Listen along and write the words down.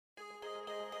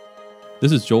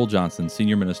This is Joel Johnson,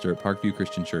 Senior Minister at Parkview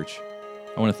Christian Church.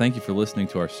 I want to thank you for listening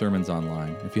to our sermons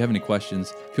online. If you have any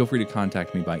questions, feel free to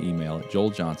contact me by email at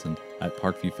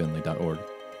joeljohnson@parkviewfinley.org.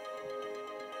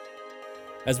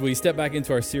 As we step back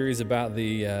into our series about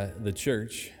the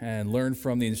church and learn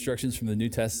from the instructions from the New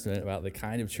Testament about the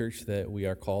kind of church that we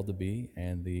are called to be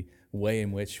and the way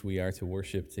in which we are to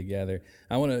worship together,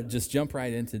 I want to just jump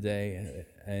right in today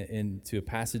into a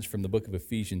passage from the book of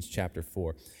Ephesians chapter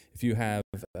 4. If you have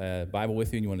a Bible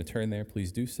with you and you want to turn there,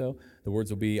 please do so. The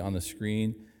words will be on the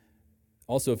screen.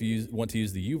 Also, if you want to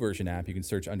use the YouVersion app, you can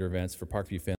search under events for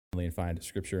Parkview Finley and find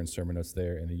scripture and sermon notes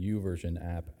there in the YouVersion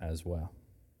app as well.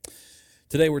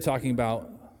 Today we're talking about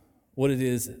what it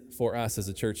is for us as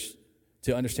a church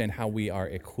to understand how we are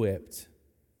equipped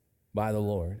by the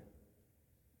Lord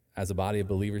as a body of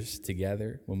believers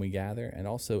together when we gather, and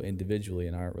also individually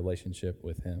in our relationship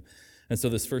with Him. And so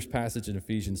this first passage in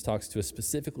Ephesians talks to us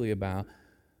specifically about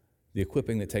the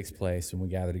equipping that takes place when we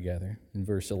gather together. In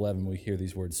verse 11 we hear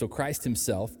these words: "So Christ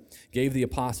Himself gave the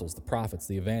apostles, the prophets,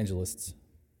 the evangelists,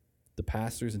 the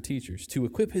pastors and teachers to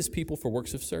equip His people for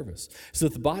works of service, so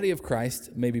that the body of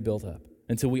Christ may be built up,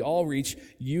 until we all reach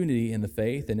unity in the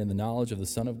faith and in the knowledge of the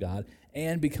Son of God,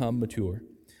 and become mature,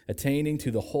 attaining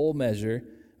to the whole measure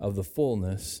of the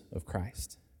fullness of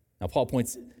Christ." Now, Paul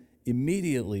points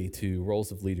immediately to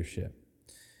roles of leadership.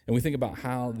 And we think about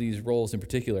how these roles in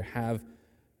particular have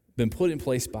been put in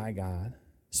place by God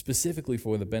specifically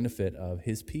for the benefit of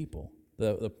His people,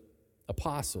 the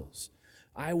apostles,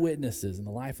 eyewitnesses in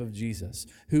the life of Jesus,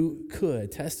 who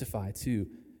could testify to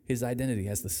His identity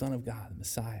as the Son of God, the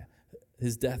Messiah,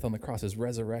 His death on the cross, His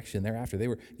resurrection thereafter. They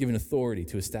were given authority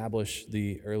to establish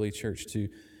the early church, to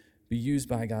be used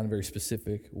by God in a very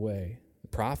specific way. The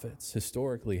prophets,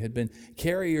 historically, had been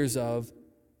carriers of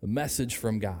the message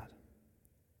from God,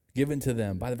 given to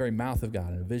them by the very mouth of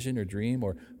God in a vision or dream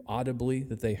or audibly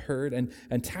that they heard, and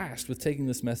tasked with taking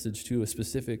this message to a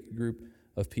specific group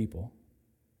of people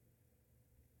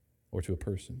or to a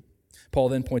person. Paul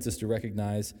then points us to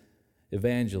recognize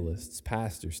evangelists,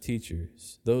 pastors,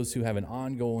 teachers, those who have an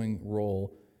ongoing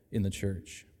role in the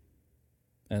church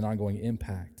and an ongoing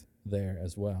impact there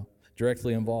as well,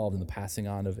 directly involved in the passing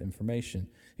on of information,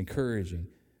 encouraging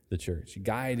the church,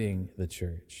 guiding the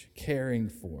church, caring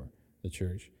for the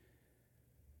church.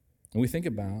 And we think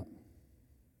about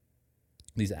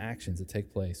these actions that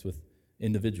take place with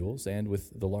individuals and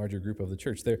with the larger group of the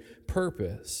church. Their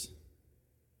purpose,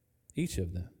 each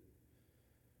of them,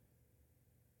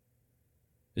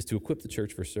 is to equip the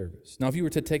church for service. Now, if you were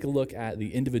to take a look at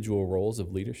the individual roles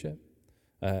of leadership,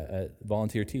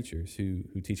 volunteer teachers who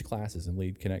teach classes and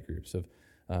lead connect groups, of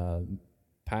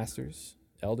pastors,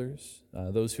 elders,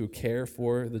 those who care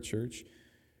for the church,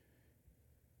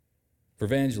 for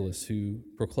evangelists who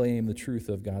proclaim the truth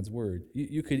of God's word,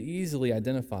 you could easily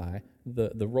identify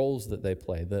the roles that they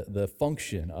play, the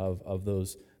function of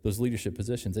those leadership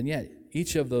positions. And yet,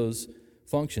 each of those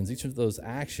functions, each of those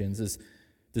actions is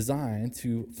designed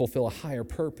to fulfill a higher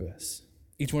purpose.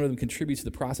 Each one of them contributes to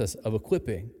the process of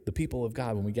equipping the people of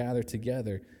God when we gather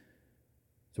together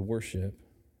to worship.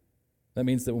 That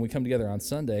means that when we come together on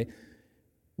Sunday,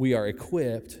 we are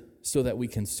equipped so that we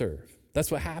can serve.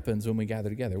 That's what happens when we gather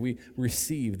together. We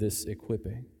receive this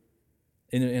equipping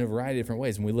in a variety of different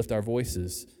ways. When we lift our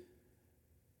voices,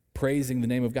 praising the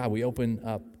name of God, we open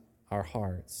up our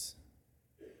hearts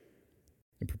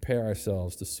and prepare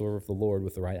ourselves to serve the Lord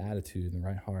with the right attitude and the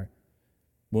right heart.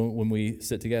 When we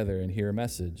sit together and hear a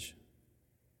message,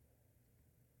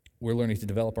 we're learning to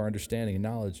develop our understanding and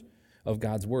knowledge of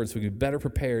God's word so we can be better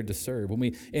prepared to serve. When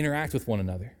we interact with one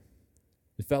another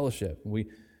in fellowship, we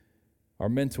are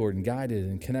mentored and guided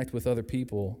and connect with other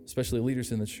people, especially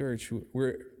leaders in the church,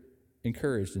 we're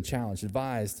encouraged and challenged,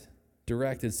 advised,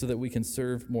 directed so that we can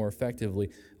serve more effectively.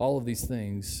 All of these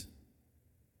things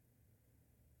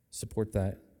support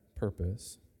that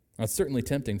purpose. Now, it's certainly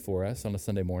tempting for us on a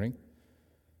Sunday morning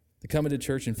to come into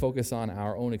church and focus on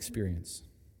our own experience.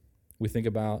 We think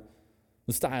about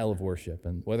the style of worship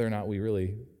and whether or not we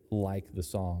really like the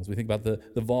songs. We think about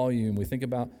the volume. We think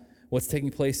about what's taking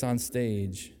place on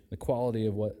stage, the quality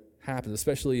of what happens,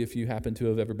 especially if you happen to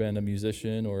have ever been a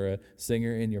musician or a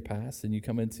singer in your past, and you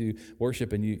come into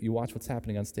worship and you watch what's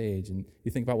happening on stage, and you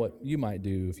think about what you might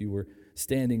do if you were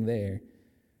standing there.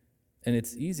 And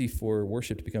it's easy for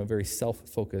worship to become a very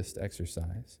self-focused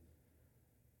exercise.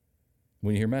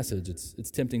 When you hear message,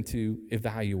 it's tempting to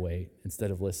evaluate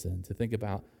instead of listen, to think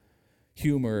about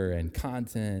humor and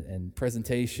content and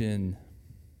presentation.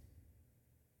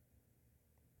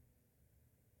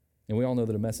 And we all know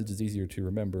that a message is easier to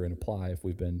remember and apply if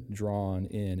we've been drawn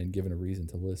in and given a reason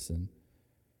to listen.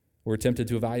 We're tempted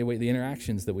to evaluate the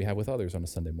interactions that we have with others on a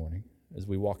Sunday morning. As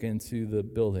we walk into the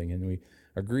building and we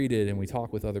are greeted and we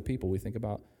talk with other people, we think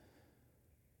about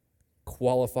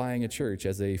qualifying a church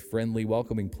as a friendly,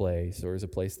 welcoming place or as a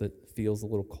place that feels a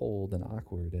little cold and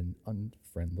awkward and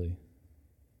unfriendly.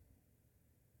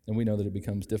 And we know that it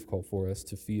becomes difficult for us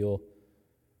to feel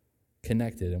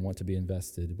connected and want to be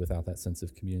invested without that sense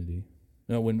of community.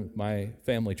 You know, when my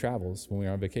family travels, when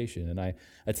we're on vacation, and I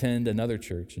attend another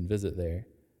church and visit there,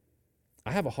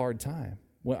 I have a hard time.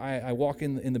 When I walk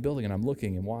in the building and I'm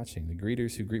looking and watching the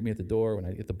greeters who greet me at the door when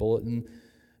I get the bulletin,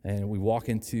 and we walk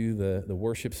into the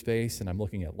worship space and I'm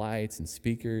looking at lights and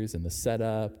speakers and the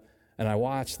setup, and I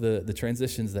watch the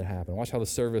transitions that happen, watch how the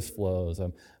service flows.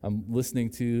 I'm listening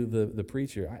to the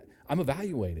preacher. I'm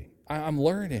evaluating. I'm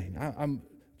learning. I'm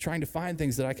trying to find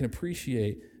things that I can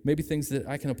appreciate, maybe things that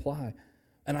I can apply.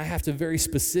 And I have to very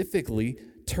specifically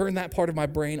turn that part of my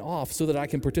brain off so that I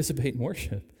can participate in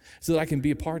worship, so that I can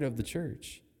be a part of the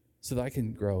church, so that I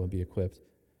can grow and be equipped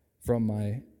from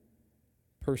my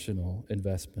personal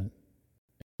investment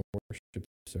in worship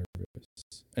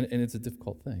service. And it's a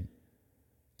difficult thing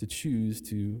to choose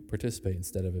to participate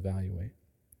instead of evaluate.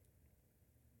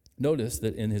 Notice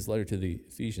that in his letter to the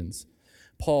Ephesians,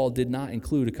 Paul did not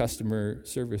include a customer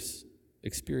service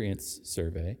experience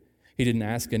survey. He didn't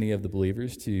ask any of the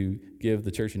believers to give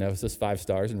the church in Ephesus 5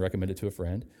 stars and recommend it to a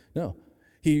friend. No,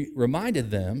 he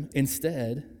reminded them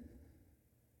instead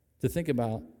to think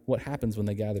about what happens when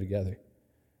they gather together,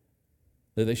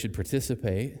 that they should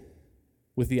participate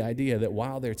with the idea that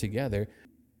while they're together,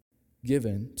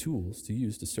 given tools to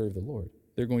use to serve the Lord.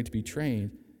 They're going to be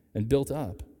trained and built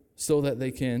up so that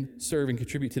they can serve and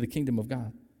contribute to the kingdom of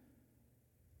God.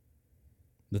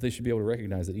 That they should be able to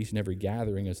recognize that each and every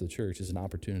gathering as the church is an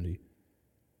opportunity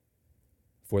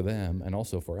for them and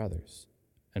also for others.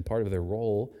 And part of their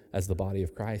role as the body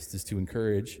of Christ is to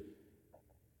encourage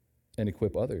and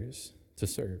equip others to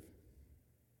serve.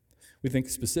 We think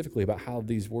specifically about how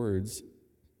these words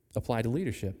apply to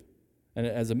leadership. And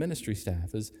as a ministry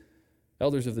staff, as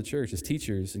elders of the church, as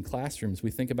teachers in classrooms, we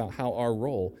think about how our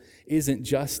role isn't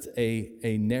just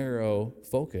a narrow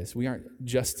focus. We aren't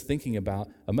just thinking about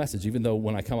a message, even though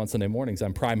when I come on Sunday mornings,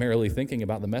 I'm primarily thinking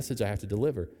about the message I have to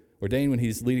deliver. Or Dane, when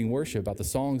he's leading worship, about the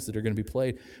songs that are going to be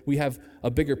played. We have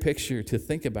a bigger picture to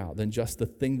think about than just the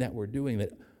thing that we're doing, that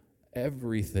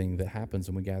everything that happens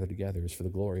when we gather together is for the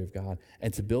glory of God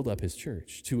and to build up his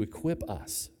church, to equip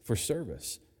us for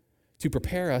service, to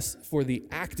prepare us for the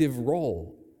active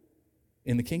role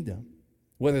in the kingdom,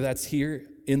 whether that's here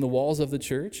in the walls of the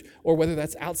church or whether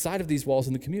that's outside of these walls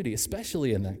in the community,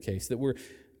 especially in that case, that we're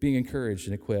being encouraged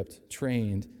and equipped,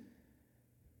 trained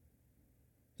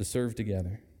to serve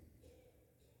together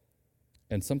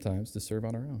and sometimes to serve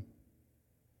on our own.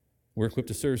 We're equipped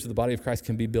to serve so the body of Christ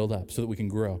can be built up, so that we can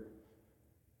grow,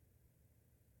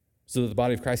 so that the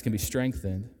body of Christ can be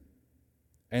strengthened,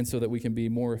 and so that we can be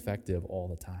more effective all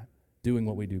the time, doing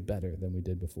what we do better than we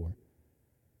did before,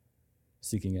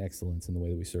 seeking excellence in the way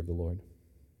that we serve the Lord.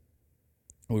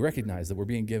 And we recognize that we're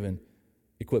being given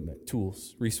equipment,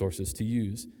 tools, resources to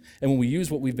use. And when we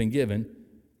use what we've been given,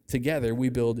 together we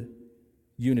build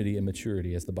unity and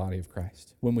maturity as the body of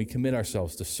Christ. When we commit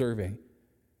ourselves to serving,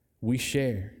 we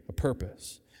share a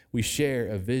purpose. We share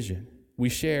a vision. We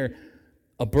share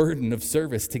a burden of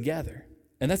service together.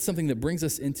 And that's something that brings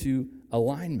us into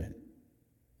alignment.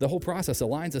 The whole process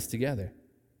aligns us together.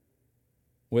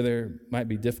 Where there might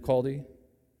be difficulty,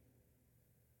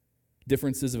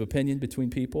 differences of opinion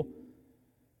between people,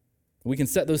 we can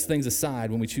set those things aside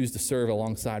when we choose to serve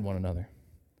alongside one another.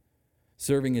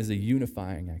 Serving is a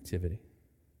unifying activity.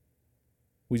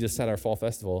 We just had our fall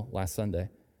festival last Sunday.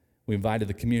 We invited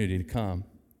the community to come,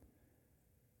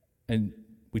 and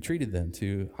we treated them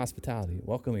to hospitality,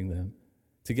 welcoming them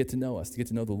to get to know us, to get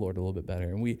to know the Lord a little bit better.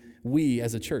 And we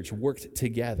as a church worked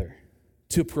together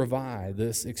to provide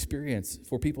this experience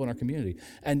for people in our community.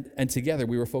 And together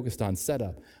we were focused on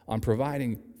setup, on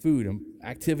providing food and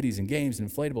activities and games and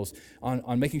inflatables,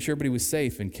 on making sure everybody was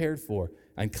safe and cared for,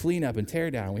 and clean up and tear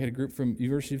down. We had a group from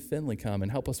University of Findlay come and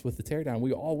help us with the tear down.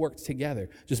 We all worked together,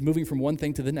 just moving from one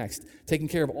thing to the next, taking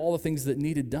care of all the things that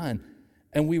needed done.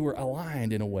 And we were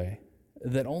aligned in a way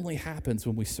that only happens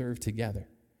when we serve together,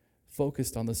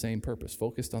 focused on the same purpose,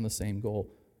 focused on the same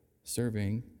goal,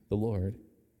 serving the Lord.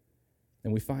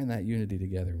 And we find that unity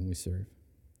together when we serve.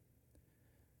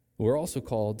 We're also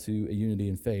called to a unity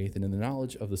in faith and in the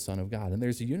knowledge of the Son of God. And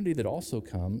there's a unity that also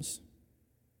comes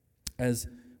as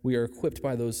we are equipped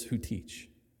by those who teach,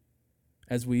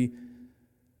 as we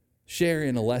share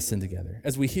in a lesson together,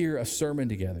 as we hear a sermon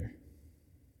together.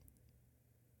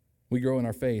 We grow in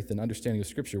our faith and understanding of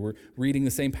Scripture. We're reading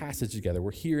the same passage together.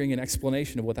 We're hearing an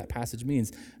explanation of what that passage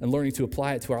means and learning to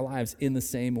apply it to our lives in the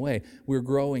same way. We're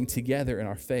growing together in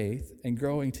our faith and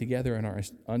growing together in our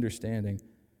understanding.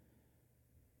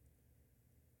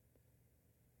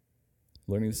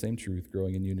 Learning the same truth,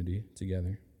 growing in unity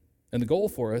together. And the goal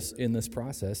for us in this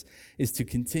process is to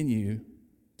continue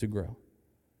to grow.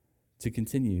 To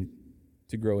continue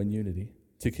to grow in unity.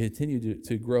 To continue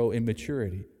to grow in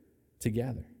maturity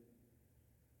together.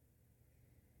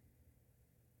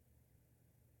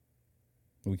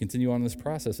 And we continue on this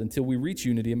process until we reach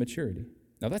unity and maturity.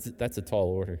 Now that's a tall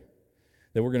order.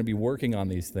 That we're going to be working on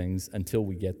these things until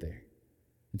we get there.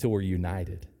 Until we're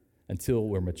united. Until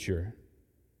we're mature.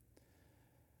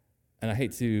 And I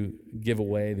hate to give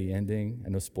away the ending. I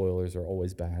know spoilers are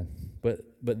always bad.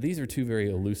 But these are two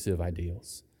very elusive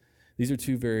ideals. These are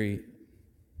two very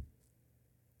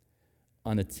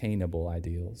unattainable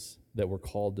ideals that we're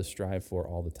called to strive for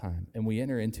all the time. And we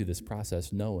enter into this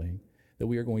process knowing that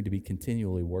we are going to be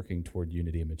continually working toward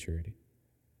unity and maturity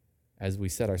as we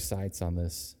set our sights on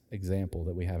this example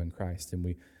that we have in Christ,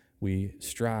 and we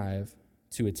strive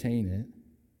to attain it.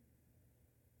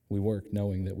 We work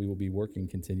knowing that we will be working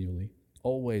continually,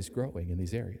 always growing in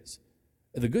these areas.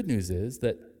 The good news is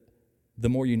that the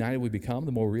more united we become,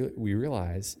 the more we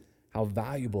realize how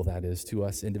valuable that is to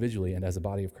us individually and as a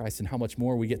body of Christ, and how much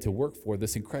more we get to work for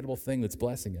this incredible thing that's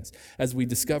blessing us. As we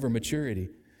discover maturity,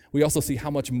 we also see how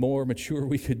much more mature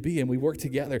we could be, and we work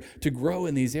together to grow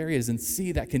in these areas and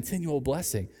see that continual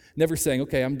blessing. Never saying,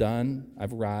 okay, I'm done,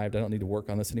 I've arrived, I don't need to work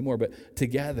on this anymore, but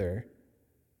together,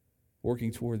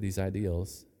 working toward these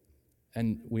ideals.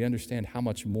 And we understand how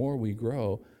much more we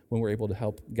grow when we're able to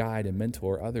help guide and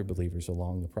mentor other believers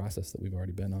along the process that we've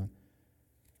already been on.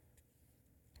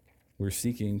 We're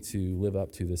seeking to live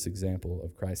up to this example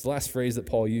of Christ. The last phrase that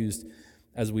Paul used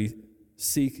as we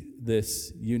seek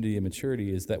this unity and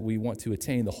maturity is that we want to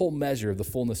attain the whole measure of the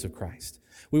fullness of Christ.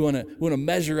 We want to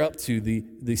measure up to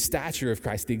the stature of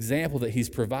Christ, the example that he's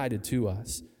provided to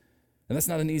us. And that's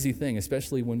not an easy thing,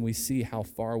 especially when we see how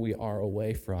far we are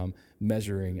away from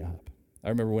measuring up. I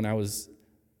remember when I was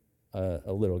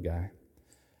a little guy,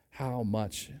 how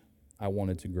much I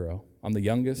wanted to grow. I'm the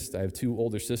youngest. I have two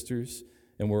older sisters,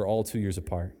 and we're all 2 years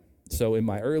apart. So in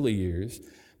my early years,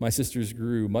 my sisters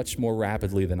grew much more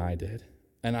rapidly than I did.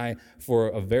 And I, for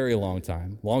a very long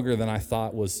time, longer than I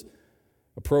thought was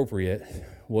appropriate,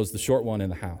 was the short one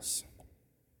in the house.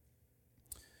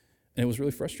 And it was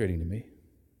really frustrating to me.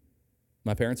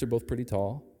 My parents are both pretty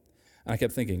tall. And I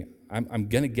kept thinking, I'm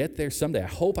going to get there someday. I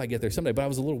hope I get there someday. But I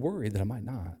was a little worried that I might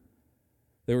not.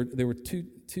 There were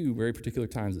two very particular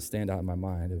times that stand out in my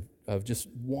mind of just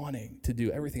wanting to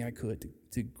do everything I could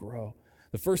to grow.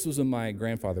 The first was when my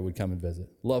grandfather would come and visit.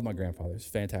 Love my grandfather. He's a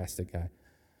fantastic guy.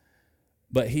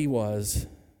 But he was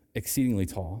exceedingly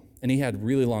tall, and he had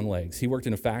really long legs. He worked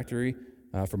in a factory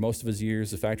for most of his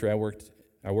years, the factory I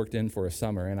worked in for a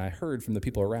summer, and I heard from the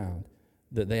people around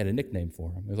that they had a nickname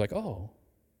for him. It was like, oh,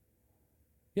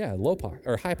 yeah,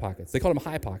 high pockets. They called him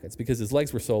high pockets because his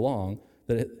legs were so long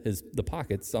that the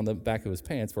pockets on the back of his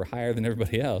pants were higher than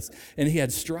everybody else. And he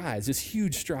had strides, just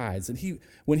huge strides. And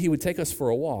when he would take us for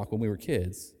a walk when we were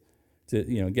kids to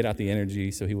get out the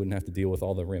energy so he wouldn't have to deal with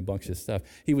all the rambunctious stuff,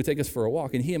 he would take us for a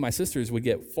walk, and he and my sisters would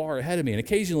get far ahead of me. And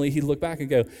occasionally he'd look back and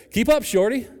go, "Keep up,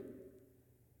 shorty."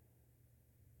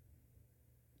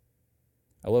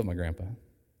 I love my grandpa,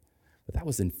 but that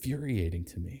was infuriating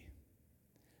to me.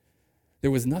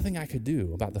 There was nothing I could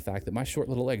do about the fact that my short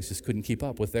little legs just couldn't keep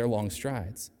up with their long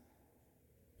strides.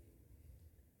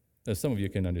 Now, some of you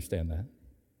can understand that.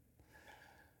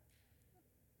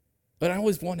 But I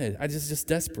always wanted, I was just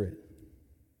desperate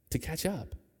to catch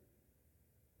up.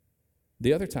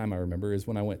 The other time I remember is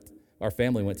when our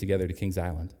family went together to Kings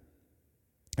Island.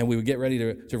 And we would get ready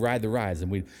to ride the rides, and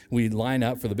we'd line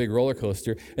up for the big roller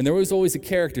coaster, and there was always a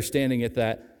character standing at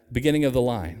that beginning of the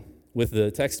line with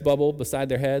the text bubble beside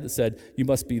their head that said, "You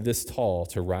must be this tall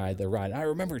to ride the ride." And I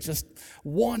remember just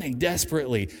wanting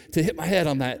desperately to hit my head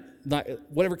on that,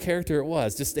 whatever character it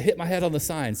was, just to hit my head on the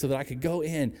sign so that I could go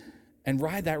in and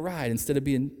ride that ride instead of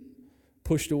being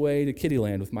pushed away to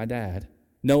Kiddieland with my dad,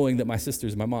 knowing that my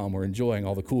sisters and my mom were enjoying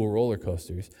all the cool roller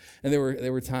coasters. And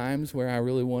there were times where I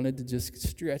really wanted to just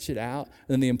stretch it out, and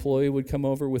then the employee would come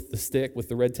over with the stick with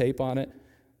the red tape on it.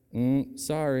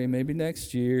 Sorry, maybe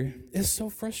next year. It's so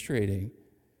frustrating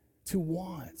to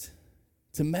want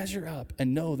to measure up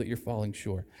and know that you're falling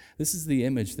short. This is the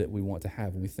image that we want to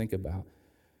have when we think about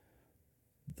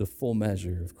the full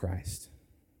measure of Christ.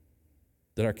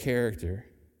 That our character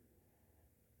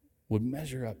would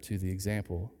measure up to the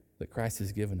example that Christ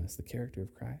has given us, the character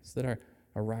of Christ. That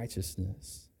our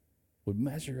righteousness would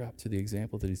measure up to the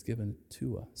example that he's given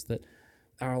to us, that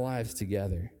our lives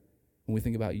together, when we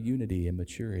think about unity and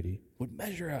maturity, would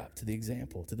measure up to the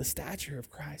example, to the stature of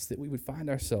Christ, that we would find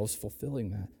ourselves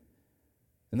fulfilling that.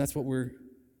 And that's what we're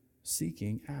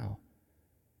seeking out.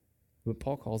 But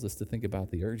Paul calls us to think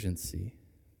about the urgency,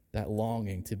 that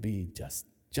longing to be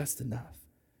just enough,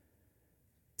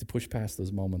 to push past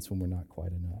those moments when we're not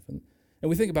quite enough. And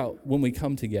we think about when we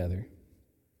come together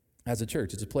as a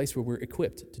church, it's a place where we're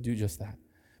equipped to do just that,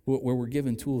 where we're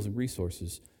given tools and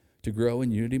resources to grow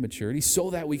in unity, maturity,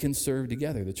 so that we can serve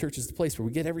together. The church is the place where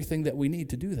we get everything that we need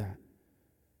to do that.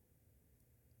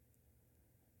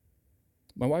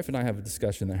 My wife and I have a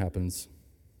discussion that happens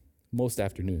most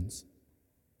afternoons.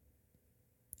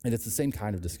 And it's the same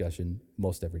kind of discussion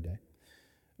most every day.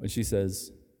 When she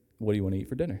says, "What do you want to eat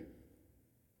for dinner?"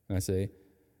 And I say,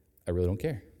 "I really don't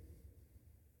care.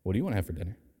 What do you want to have for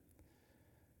dinner?"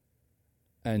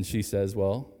 And she says,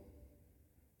 "Well,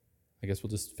 I guess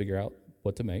we'll just figure out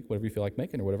what to make, whatever you feel like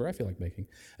making or whatever I feel like making."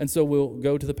 And so we'll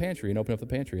go to the pantry and open up the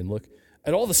pantry and look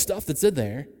at all the stuff that's in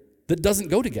there that doesn't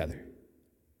go together.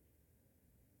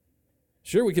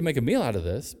 Sure, we can make a meal out of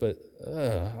this, but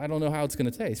I don't know how it's going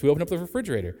to taste. We open up the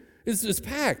refrigerator. It's just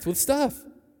packed with stuff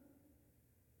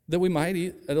that we might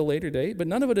eat at a later date, but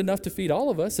none of it enough to feed all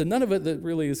of us, and none of it that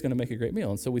really is going to make a great meal.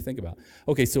 And so we think about,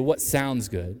 okay, so what sounds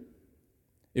good?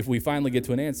 If we finally get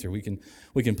to an answer, we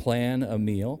can plan a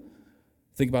meal,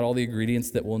 think about all the ingredients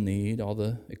that we'll need, all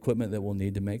the equipment that we'll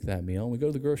need to make that meal, and we go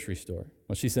to the grocery store.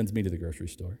 Well, she sends me to the grocery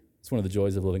store. It's one of the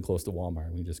joys of living close to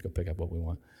Walmart. We can just go pick up what we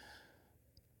want.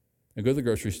 I go to the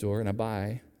grocery store and I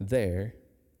buy there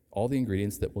all the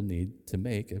ingredients that we'll need to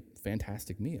make a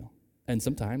fantastic meal. And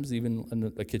sometimes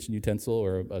even a kitchen utensil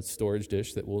or a storage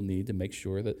dish that we'll need to make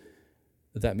sure that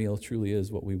that meal truly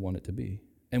is what we want it to be.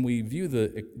 And we view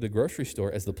the grocery store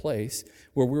as the place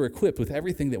where we're equipped with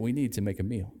everything that we need to make a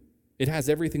meal. It has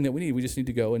everything that we need. We just need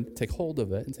to go and take hold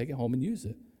of it and take it home and use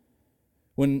it.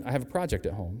 When I have a project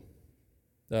at home,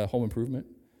 a home improvement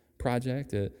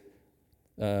project,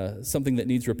 something that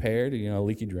needs repaired, a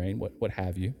leaky drain, what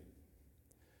have you,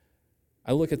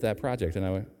 I look at that project and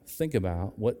I think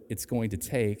about what it's going to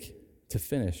take to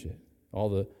finish it, all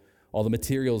the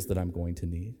materials that I'm going to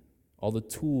need, all the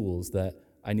tools that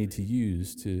I need to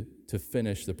use to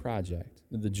finish the project.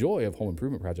 The joy of home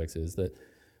improvement projects is that,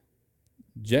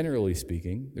 generally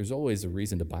speaking, there's always a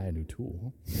reason to buy a new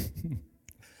tool.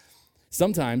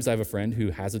 Sometimes I have a friend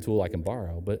who has a tool I can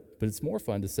borrow, but it's more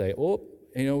fun to say,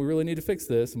 we really need to fix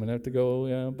this. I'm going to have to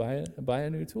go buy a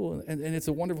new tool. And it's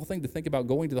a wonderful thing to think about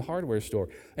going to the hardware store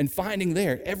and finding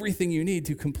there everything you need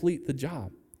to complete the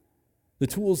job. The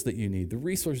tools that you need, the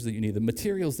resources that you need, the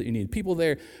materials that you need, people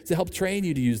there to help train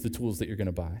you to use the tools that you're going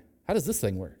to buy. How does this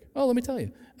thing work? Oh, let me tell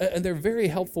you. And they're very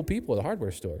helpful people at the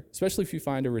hardware store, especially if you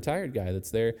find a retired guy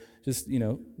that's there just,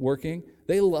 working.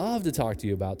 They love to talk to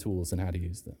you about tools and how to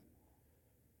use them.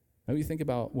 Now you think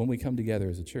about when we come together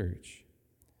as a church,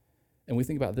 and we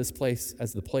think about this place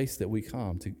as the place that we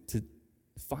come to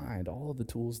find all of the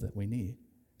tools that we need,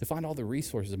 to find all the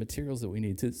resources and materials that we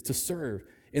need to serve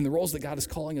in the roles that God is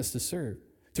calling us to serve,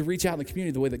 to reach out in the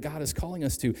community the way that God is calling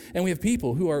us to. And we have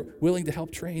people who are willing to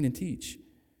help train and teach,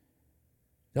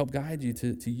 to help guide you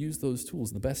to use those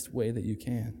tools in the best way that you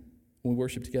can. When we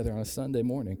worship together on a Sunday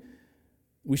morning,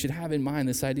 we should have in mind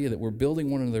this idea that we're building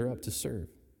one another up to serve.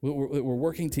 We're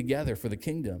working together for the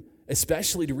kingdom,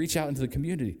 especially to reach out into the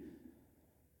community.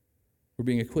 We're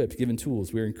being equipped, given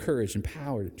tools. We're encouraged,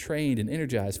 empowered, trained, and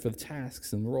energized for the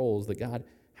tasks and roles that God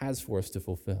has for us to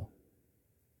fulfill.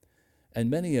 And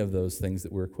many of those things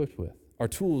that we're equipped with are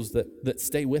tools that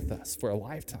stay with us for a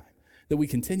lifetime, that we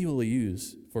continually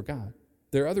use for God.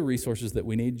 There are other resources that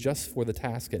we need just for the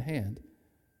task at hand.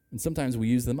 And sometimes we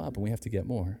use them up and we have to get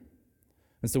more.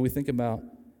 And so we think about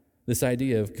this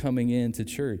idea of coming into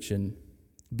church and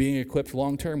being equipped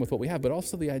long-term with what we have, but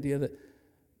also the idea that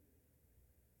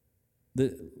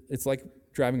it's like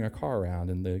driving our car around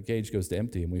and the gauge goes to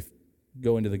empty and we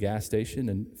go into the gas station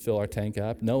and fill our tank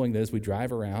up, knowing that as we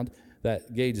drive around,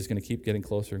 that gauge is going to keep getting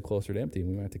closer and closer to empty, and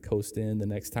we might have to coast in the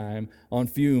next time on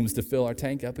fumes to fill our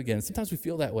tank up again. Sometimes we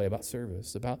feel that way about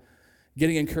service, about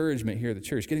getting encouragement here at the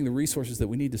church, getting the resources that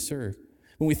we need to serve.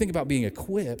 When we think about being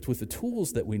equipped with the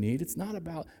tools that we need, it's not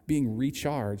about being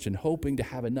recharged and hoping to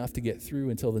have enough to get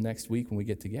through until the next week when we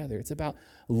get together. It's about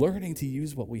learning to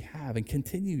use what we have and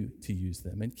continue to use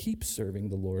them and keep serving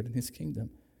the Lord and His kingdom,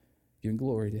 giving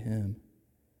glory to Him,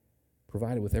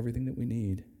 provided with everything that we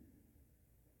need.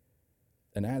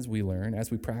 And as we learn,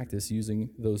 as we practice using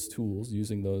those tools,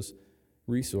 using those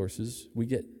resources, we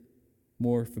get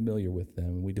more familiar with them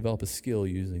and we develop a skill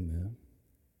using them.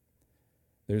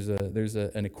 There's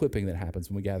an equipping that happens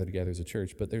when we gather together as a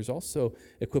church, but there's also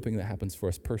equipping that happens for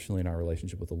us personally in our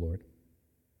relationship with the Lord.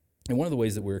 And one of the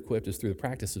ways that we're equipped is through the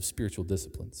practice of spiritual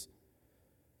disciplines.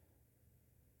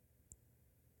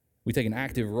 We take an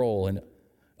active role in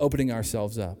opening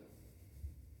ourselves up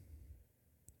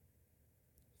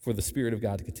for the Spirit of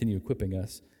God to continue equipping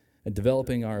us and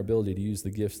developing our ability to use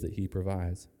the gifts that He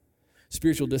provides.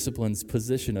 Spiritual disciplines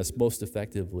position us most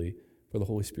effectively for the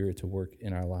Holy Spirit to work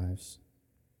in our lives.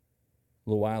 A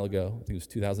little while ago, I think it was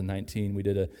 2019, we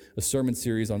did a sermon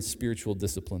series on spiritual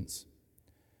disciplines.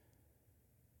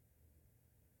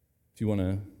 If you want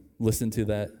to listen to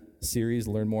that series,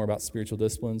 learn more about spiritual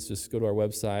disciplines, just go to our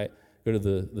website, go to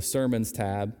the sermons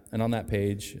tab, and on that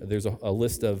page, there's a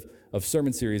list of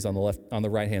sermon series on the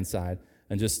right-hand side,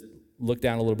 and just look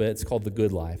down a little bit. It's called The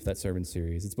Good Life, that sermon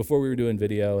series. It's before we were doing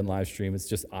video and live stream. It's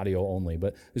just audio only,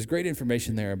 but there's great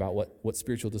information there about what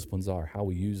spiritual disciplines are, how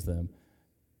we use them,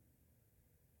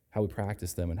 how we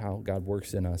practice them, and how God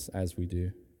works in us as we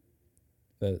do.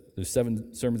 There's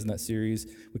 7 sermons in that series.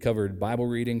 We covered Bible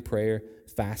reading, prayer,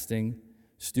 fasting,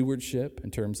 stewardship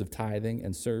in terms of tithing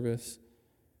and service,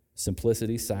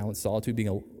 simplicity, silence, solitude,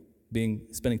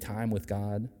 spending time with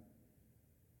God.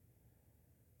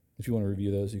 If you want to review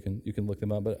those, you can look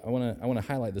them up. But I want to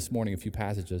highlight this morning a few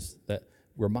passages that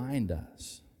remind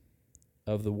us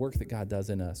of the work that God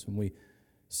does in us when we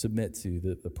submit to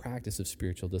the practice of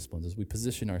spiritual disciplines, as we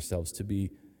position ourselves to be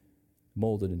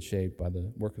molded and shaped by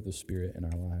the work of the Spirit in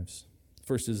our lives.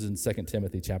 First is in 2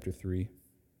 Timothy chapter 3,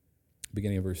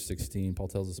 beginning of verse 16. Paul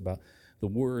tells us about the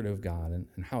Word of God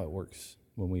and how it works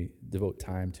when we devote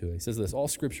time to it. He says this: all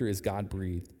Scripture is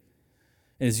God-breathed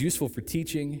and is useful for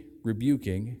teaching,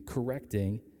 rebuking,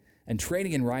 correcting, and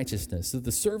training in righteousness, so that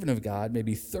the servant of God may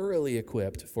be thoroughly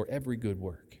equipped for every good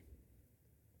work.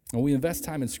 When we invest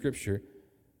time in Scripture,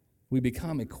 we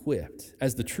become equipped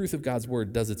as the truth of God's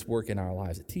Word does its work in our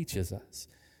lives. It teaches us.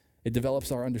 It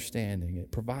develops our understanding.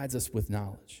 It provides us with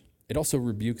knowledge. It also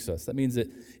rebukes us. That means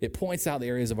it points out the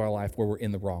areas of our life where we're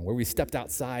in the wrong, where we stepped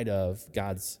outside of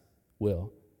God's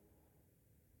will.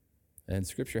 And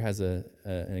Scripture has an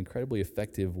incredibly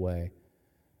effective way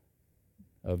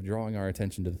of drawing our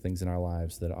attention to the things in our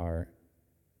lives that are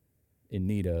in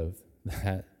need of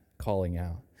that calling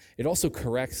out. It also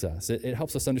corrects us. It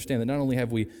helps us understand that not only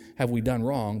have we done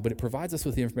wrong, but it provides us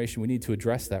with the information we need to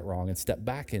address that wrong and step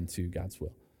back into God's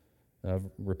will of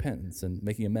repentance and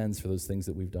making amends for those things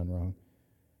that we've done wrong.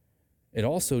 It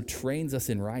also trains us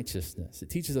in righteousness. It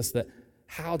teaches us that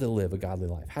how to live a godly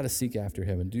life, how to seek after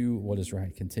Him and do what is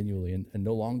right continually, and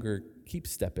no longer keep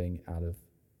stepping out of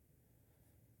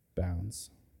bounds.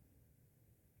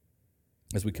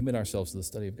 As we commit ourselves to the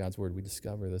study of God's Word, we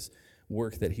discover this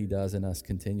work that He does in us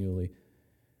continually,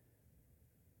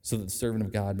 so that the servant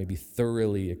of God may be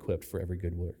thoroughly equipped for every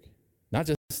good work. Not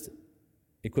just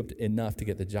equipped enough to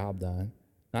get the job done,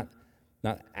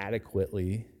 not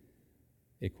adequately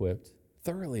equipped,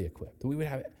 thoroughly equipped. That we would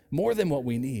have more than what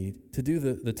we need to do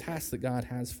the tasks that God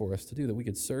has for us to do, that we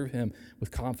could serve Him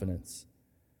with confidence.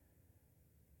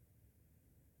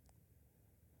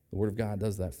 The Word of God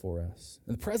does that for us.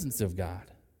 And the presence of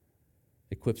God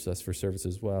equips us for service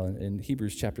as well. In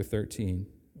Hebrews chapter 13,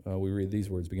 we read these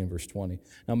words, beginning verse 20.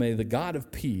 Now may the God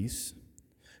of peace,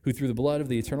 who through the blood of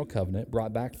the eternal covenant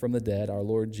brought back from the dead our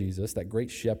Lord Jesus, that great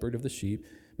shepherd of the sheep,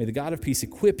 may the God of peace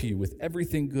equip you with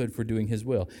everything good for doing His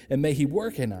will. And may He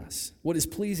work in us what is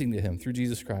pleasing to Him through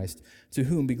Jesus Christ, to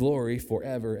whom be glory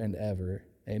forever and ever.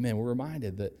 Amen. We're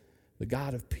reminded that the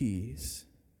God of peace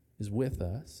is with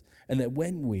us, and that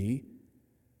when we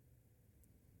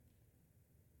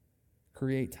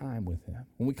create time with Him,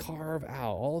 when we carve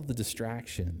out all of the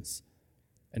distractions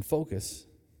and focus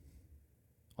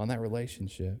on that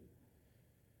relationship,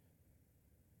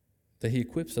 that He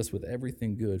equips us with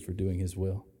everything good for doing His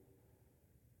will.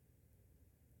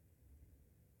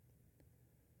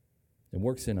 And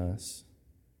works in us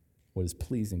what is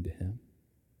pleasing to Him.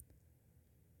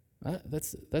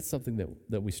 That's something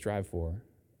that we strive for,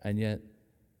 and yet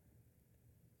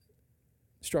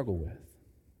struggle with.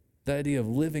 The idea of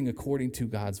living according to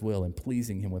God's will and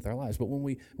pleasing Him with our lives. But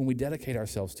when we dedicate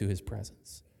ourselves to His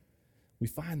presence, we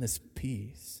find this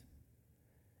peace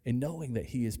in knowing that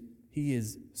He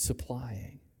is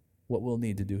supplying what we'll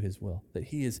need to do His will, that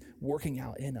He is working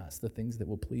out in us the things that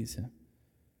will please Him.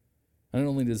 And not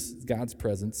only does God's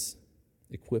presence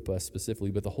equip us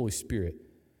specifically, but the Holy Spirit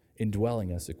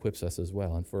indwelling us equips us as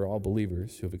well. And for all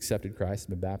believers who have accepted Christ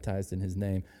and been baptized in His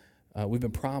name, we've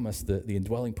been promised the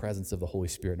indwelling presence of the Holy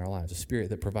Spirit in our lives, a Spirit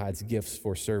that provides gifts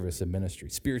for service and ministry.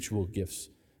 Spiritual gifts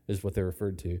is what they're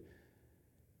referred to.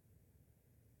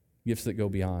 Gifts that go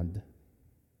beyond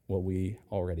what we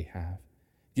already have.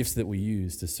 Gifts that we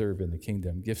use to serve in the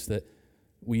kingdom. Gifts that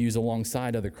we use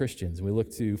alongside other Christians. We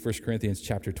look to 1 Corinthians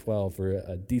chapter 12 for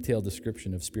a detailed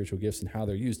description of spiritual gifts and how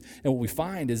they're used. And what we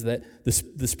find is that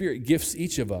the Spirit gifts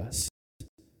each of us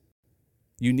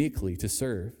uniquely to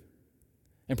serve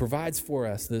and provides for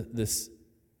us this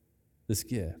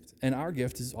gift. And our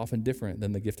gift is often different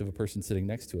than the gift of a person sitting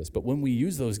next to us. But when we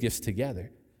use those gifts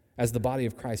together, as the body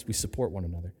of Christ, we support one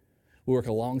another. We work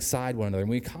alongside one another, and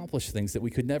we accomplish things that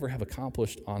we could never have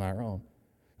accomplished on our own.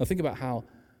 Now think about how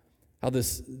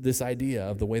this idea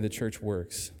of the way the church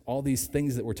works, all these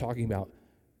things that we're talking about,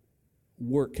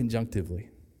 work conjunctively.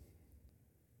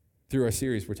 Through our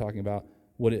series, we're talking about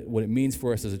what it means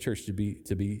for us as a church to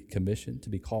be commissioned, to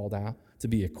be called out, to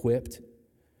be equipped,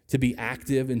 to be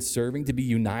active in serving, to be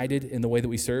united in the way that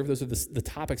we serve. Those are the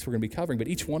topics we're going to be covering, but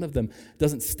each one of them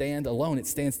doesn't stand alone. It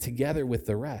stands together with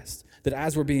the rest. That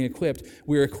as we're being equipped,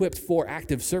 we're equipped for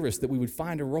active service, that we would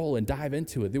find a role and dive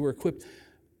into it. That we're equipped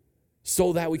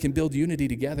so that we can build unity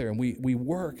together, and we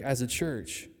work as a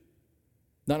church,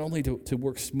 not only to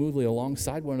work smoothly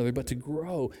alongside one another, but to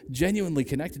grow genuinely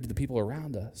connected to the people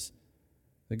around us.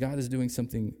 That God is doing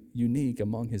something unique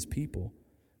among his people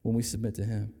when we submit to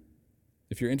him.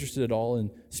 If you're interested at all in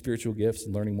spiritual gifts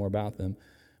and learning more about them,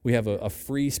 we have a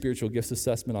free spiritual gifts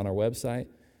assessment on our website.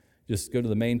 Just go to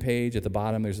the main page. At the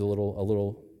bottom, there's a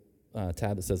little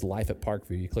tab that says Life at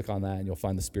Parkview. You click on that, and you'll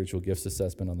find the spiritual gifts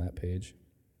assessment on that page.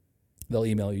 They'll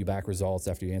email you back results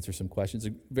after you answer some questions.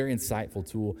 It's a very insightful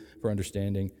tool for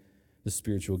understanding the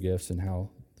spiritual gifts and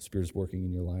how the Spirit is working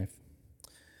in your life.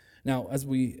 Now, as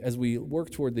we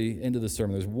work toward the end of the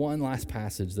sermon, there's one last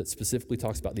passage that specifically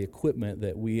talks about the equipment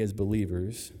that we as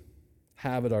believers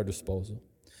have at our disposal.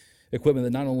 Equipment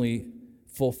that not only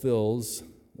fulfills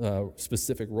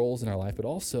specific roles in our life, but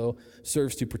also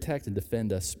serves to protect and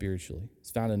defend us spiritually. It's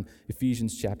found in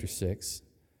Ephesians chapter 6,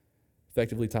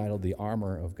 effectively titled The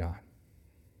Armor of God.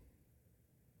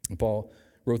 And Paul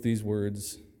wrote these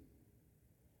words.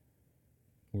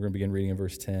 We're going to begin reading in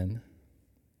verse 10.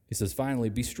 He says, "Finally,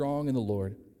 be strong in the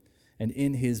Lord and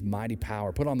in his mighty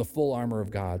power. Put on the full armor of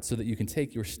God so that you can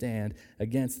take your stand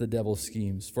against the devil's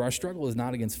schemes. For our struggle is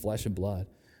not against flesh and blood,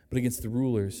 but against the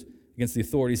rulers, against the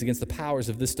authorities, against the powers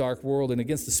of this dark world, and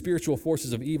against the spiritual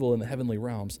forces of evil in the heavenly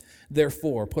realms.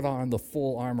 Therefore, put on the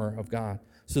full armor of God,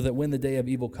 so that when the day of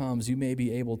evil comes, you may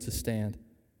be able to stand.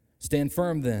 Stand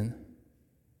firm then.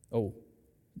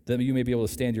 That you may be able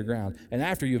to stand your ground. And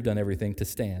after you have done everything, to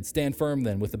stand. Stand firm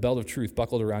then, with the belt of truth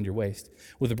buckled around your waist,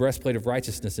 with the breastplate of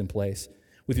righteousness in place,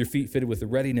 with your feet fitted with the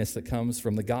readiness that comes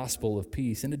from the gospel of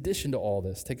peace. In addition to all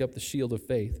this, take up the shield of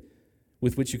faith,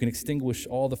 with which you can extinguish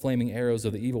all the flaming arrows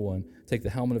of the evil one. Take the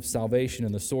helmet of salvation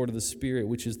and the sword of the Spirit,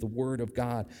 which is the word of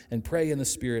God, and pray in the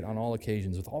Spirit on all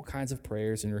occasions, with all kinds of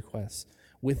prayers and requests.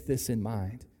 With this in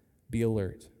mind, be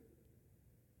alert.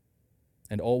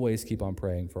 And always keep on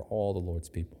praying for all the Lord's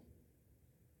people."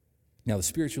 Now, the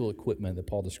spiritual equipment that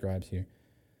Paul describes here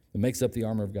that makes up the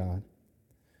armor of God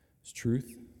is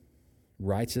truth,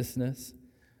 righteousness,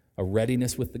 a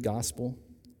readiness with the gospel,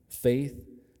 faith,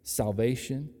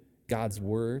 salvation, God's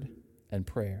word, and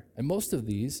prayer. And most of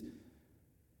these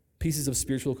pieces of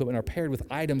spiritual equipment are paired with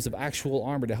items of actual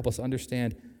armor to help us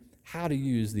understand how to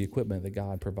use the equipment that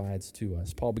God provides to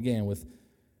us. Paul began with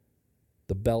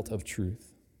the belt of truth.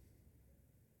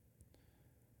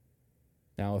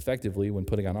 Now, effectively, when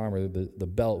putting on armor, the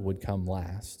belt would come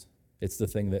last. It's the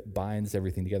thing that binds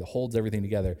everything together, holds everything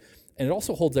together, and it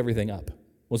also holds everything up.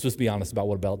 Let's just be honest about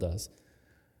what a belt does.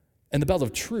 And the belt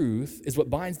of truth is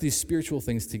what binds these spiritual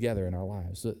things together in our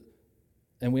lives.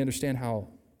 And we understand how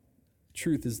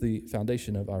truth is the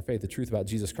foundation of our faith, the truth about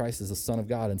Jesus Christ as the Son of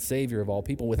God and Savior of all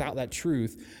people. Without that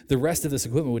truth, the rest of this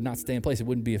equipment would not stay in place. It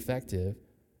wouldn't be effective.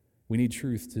 We need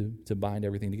truth to bind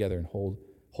everything together and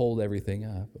hold everything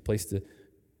up, a place to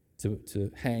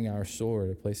hang our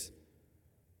sword, a place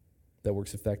that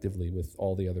works effectively with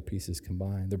all the other pieces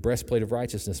combined. The breastplate of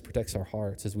righteousness protects our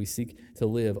hearts as we seek to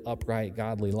live upright,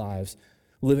 godly lives.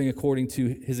 Living according to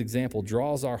his example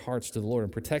draws our hearts to the Lord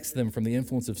and protects them from the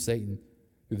influence of Satan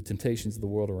through the temptations of the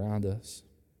world around us.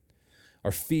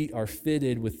 Our feet are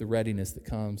fitted with the readiness that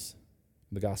comes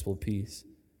from the gospel of peace.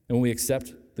 And when we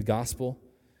accept the gospel,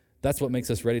 that's what makes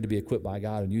us ready to be equipped by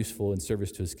God and useful in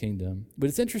service to his kingdom. But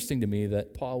it's interesting to me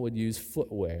that Paul would use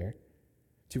footwear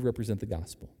to represent the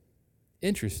gospel.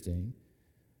 Interesting,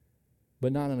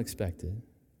 but not unexpected,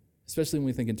 especially when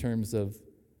we think in terms of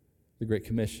the Great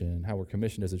Commission, how we're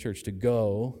commissioned as a church to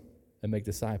go and make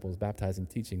disciples, baptizing,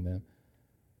 teaching them.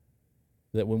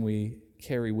 That when we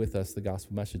carry with us the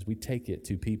gospel message, we take it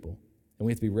to people, and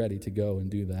we have to be ready to go and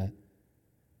do that.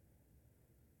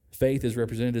 Faith is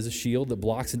represented as a shield that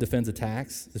blocks and defends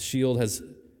attacks. The shield has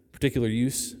particular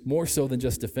use, more so than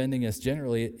just defending us.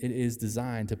 Generally, it is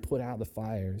designed to put out the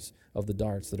fires of the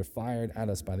darts that are fired at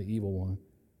us by the evil one,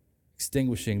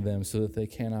 extinguishing them so that they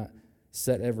cannot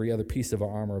set every other piece of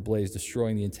our armor ablaze,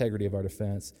 destroying the integrity of our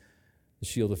defense. The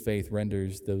shield of faith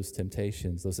renders those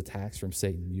temptations, those attacks from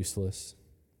Satan, useless.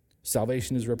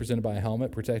 Salvation is represented by a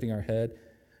helmet protecting our head,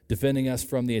 defending us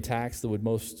from the attacks that would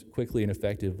most quickly and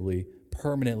effectively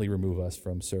permanently remove us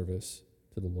from service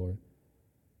to the Lord.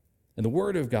 And the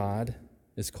Word of God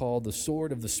is called the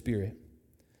sword of the Spirit.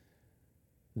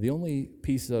 The only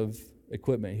piece of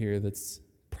equipment here that's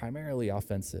primarily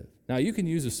offensive. Now, you can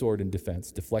use a sword in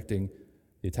defense, deflecting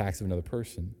the attacks of another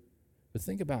person, but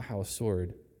think about how a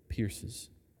sword pierces,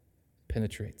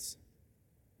 penetrates.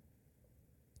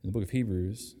 In the book of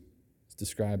Hebrews, it's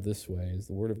described this way, as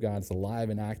the Word of God is alive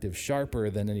and active, sharper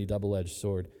than any double-edged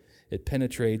sword. It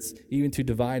penetrates even to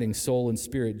dividing soul and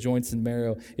spirit, joints and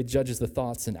marrow. It judges the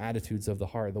thoughts and attitudes of the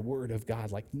heart. The Word of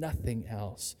God, like nothing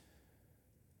else,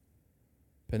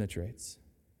 penetrates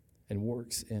and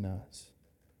works in us.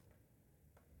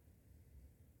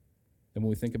 And when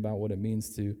we think about what it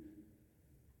means to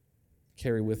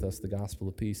carry with us the gospel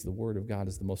of peace, the Word of God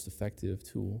is the most effective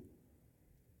tool,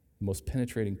 the most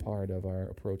penetrating part of our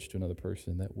approach to another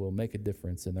person that will make a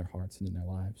difference in their hearts and in their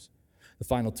lives. The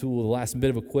final tool, the last bit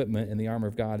of equipment in the armor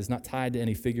of God, is not tied to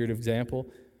any figurative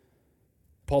example.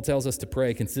 Paul tells us to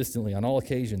pray consistently on all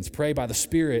occasions. Pray by the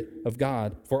Spirit of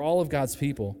God for all of God's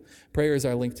people. Prayer is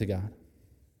our link to God,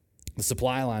 the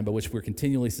supply line by which we're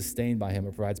continually sustained by Him.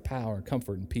 It provides power,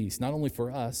 comfort, and peace, not only for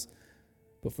us,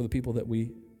 but for the people that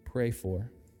we pray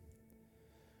for.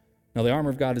 Now, the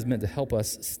armor of God is meant to help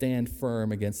us stand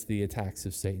firm against the attacks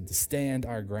of Satan, to stand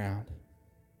our ground.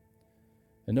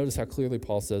 And notice how clearly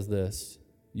Paul says this: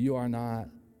 you are not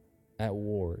at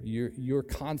war. Your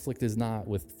conflict is not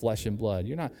with flesh and blood.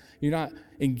 You're not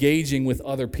engaging with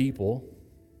other people.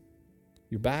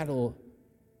 Your battle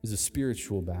is a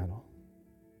spiritual battle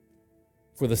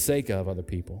for the sake of other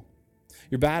people.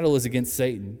 Your battle is against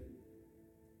Satan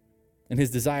and his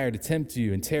desire to tempt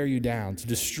you and tear you down, to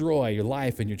destroy your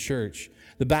life and your church.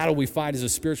 The battle we fight is a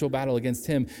spiritual battle against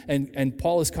him. And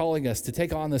Paul is calling us to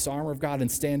take on this armor of God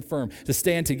and stand firm, to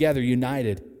stand together,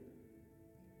 united,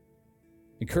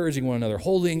 encouraging one another,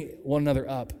 holding one another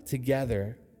up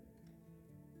together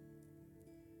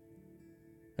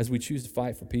as we choose to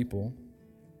fight for people,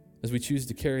 as we choose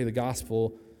to carry the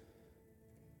gospel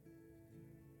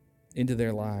into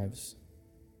their lives,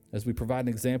 as we provide an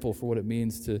example for what it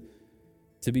means to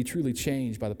be truly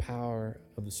changed by the power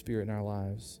of the Spirit in our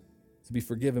lives, to be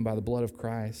forgiven by the blood of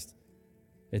Christ,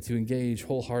 and to engage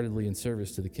wholeheartedly in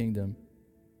service to the kingdom.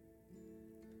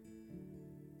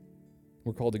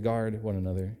 We're called to guard one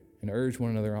another and urge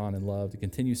one another on in love, to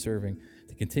continue serving,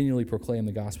 to continually proclaim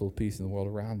the gospel of peace in the world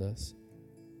around us.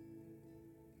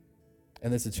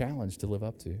 And it's a challenge to live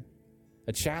up to,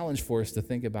 a challenge for us to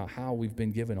think about how we've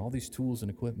been given all these tools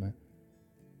and equipment.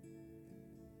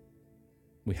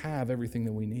 We have everything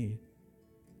that we need.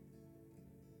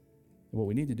 And what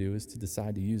we need to do is to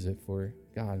decide to use it for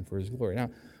God and for His glory. Now,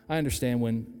 I understand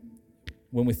when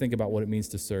we think about what it means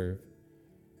to serve,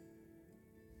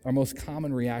 our most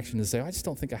common reaction is to say, I just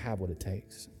don't think I have what it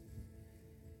takes.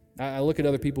 I look at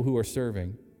other people who are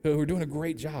serving, who are doing a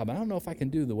great job. I don't know if I can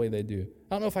do the way they do.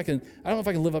 I don't know if I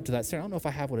can live up to that standard. I don't know if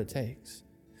I have what it takes.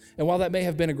 And while that may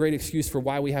have been a great excuse for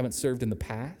why we haven't served in the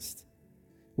past,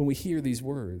 when we hear these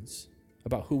words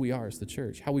about who we are as the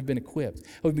church, how we've been equipped,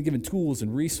 how we've been given tools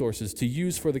and resources to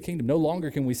use for the kingdom, no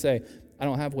longer can we say, I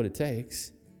don't have what it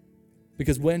takes.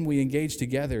 Because when we engage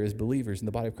together as believers in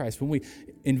the body of Christ, when we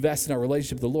invest in our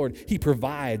relationship with the Lord, He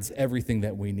provides everything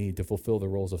that we need to fulfill the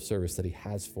roles of service that He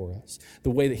has for us.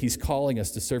 The way that He's calling us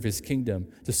to serve His kingdom,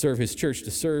 to serve His church, to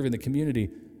serve in the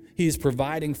community, He is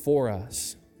providing for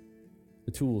us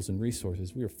the tools and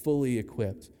resources. We are fully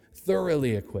equipped,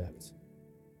 thoroughly equipped.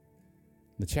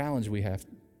 The challenge we have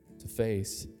to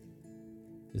face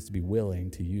is to be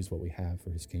willing to use what we have for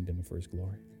His kingdom and for His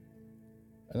glory.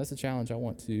 And that's a challenge I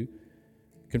want to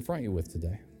confront you with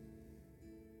today,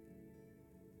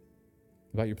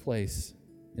 about your place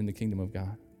in the kingdom of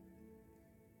God.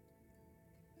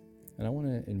 And I want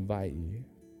to invite you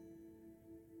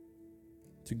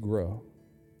to grow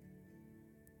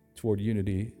toward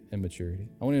unity and maturity.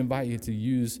 I want to invite you to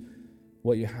use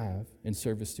what you have in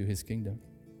service to His kingdom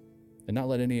and not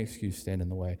let any excuse stand in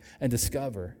the way, and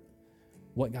discover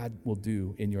what God will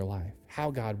do in your life,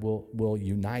 how God will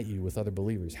unite you with other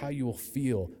believers, how you will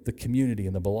feel the community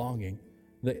and the belonging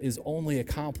that is only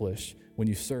accomplished when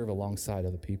you serve alongside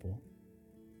other people.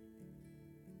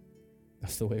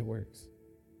 That's the way it works.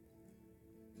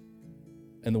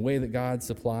 And the way that God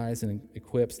supplies and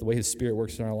equips, the way his Spirit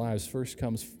works in our lives, first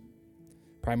comes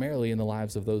primarily in the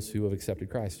lives of those who have accepted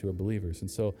Christ, who are believers. And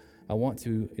so I want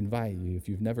to invite you, if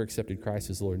you've never accepted Christ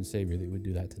as Lord and Savior, that you would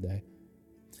do that today.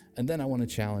 And then I want to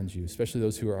challenge you, especially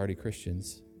those who are already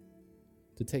Christians,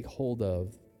 to take hold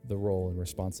of the role and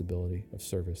responsibility of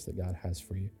service that God has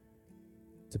for you,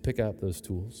 to pick up those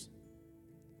tools,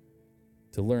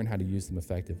 to learn how to use them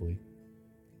effectively,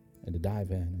 and to dive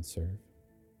in and serve.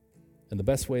 And the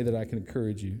best way that I can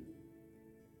encourage you,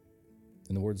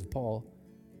 in the words of Paul,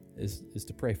 is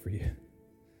to pray for you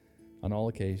on all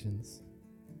occasions.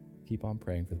 Keep on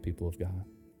praying for the people of God.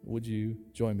 Would you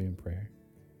join me in prayer?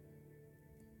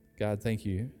 God, thank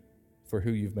you for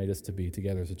who you've made us to be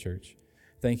together as a church.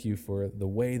 Thank you for the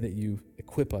way that you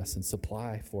equip us and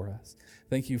supply for us.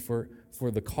 Thank you for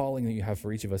the calling that you have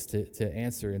for each of us to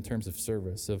answer in terms of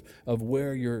service, of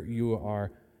where you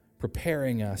are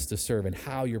preparing us to serve and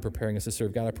how you're preparing us to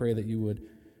serve. God, I pray that you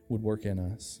would work in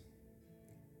us,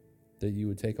 that you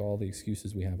would take all the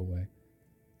excuses we have away,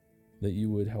 that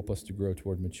you would help us to grow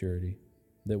toward maturity,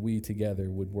 that we together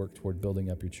would work toward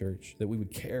building up your church, that we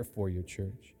would care for your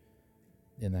church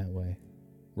in that way,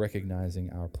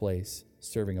 recognizing our place,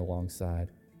 serving alongside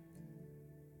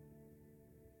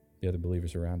the other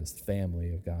believers around us, the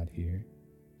family of God here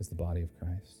as the body of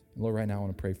Christ. And Lord, right now I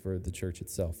want to pray for the church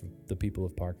itself, the people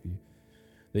of Parkview,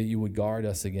 that you would guard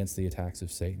us against the attacks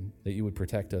of Satan, that you would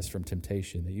protect us from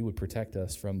temptation, that you would protect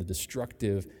us from the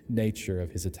destructive nature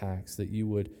of his attacks, that you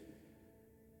would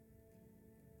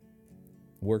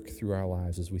work through our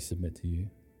lives as we submit to you,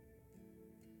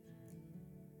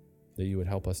 that you would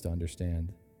help us to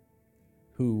understand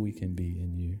who we can be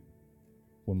in you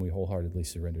when we wholeheartedly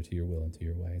surrender to your will and to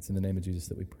your way. It's in the name of Jesus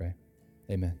that we pray.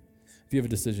 Amen. If you have a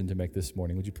decision to make this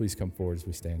morning, would you please come forward as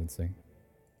we stand and sing?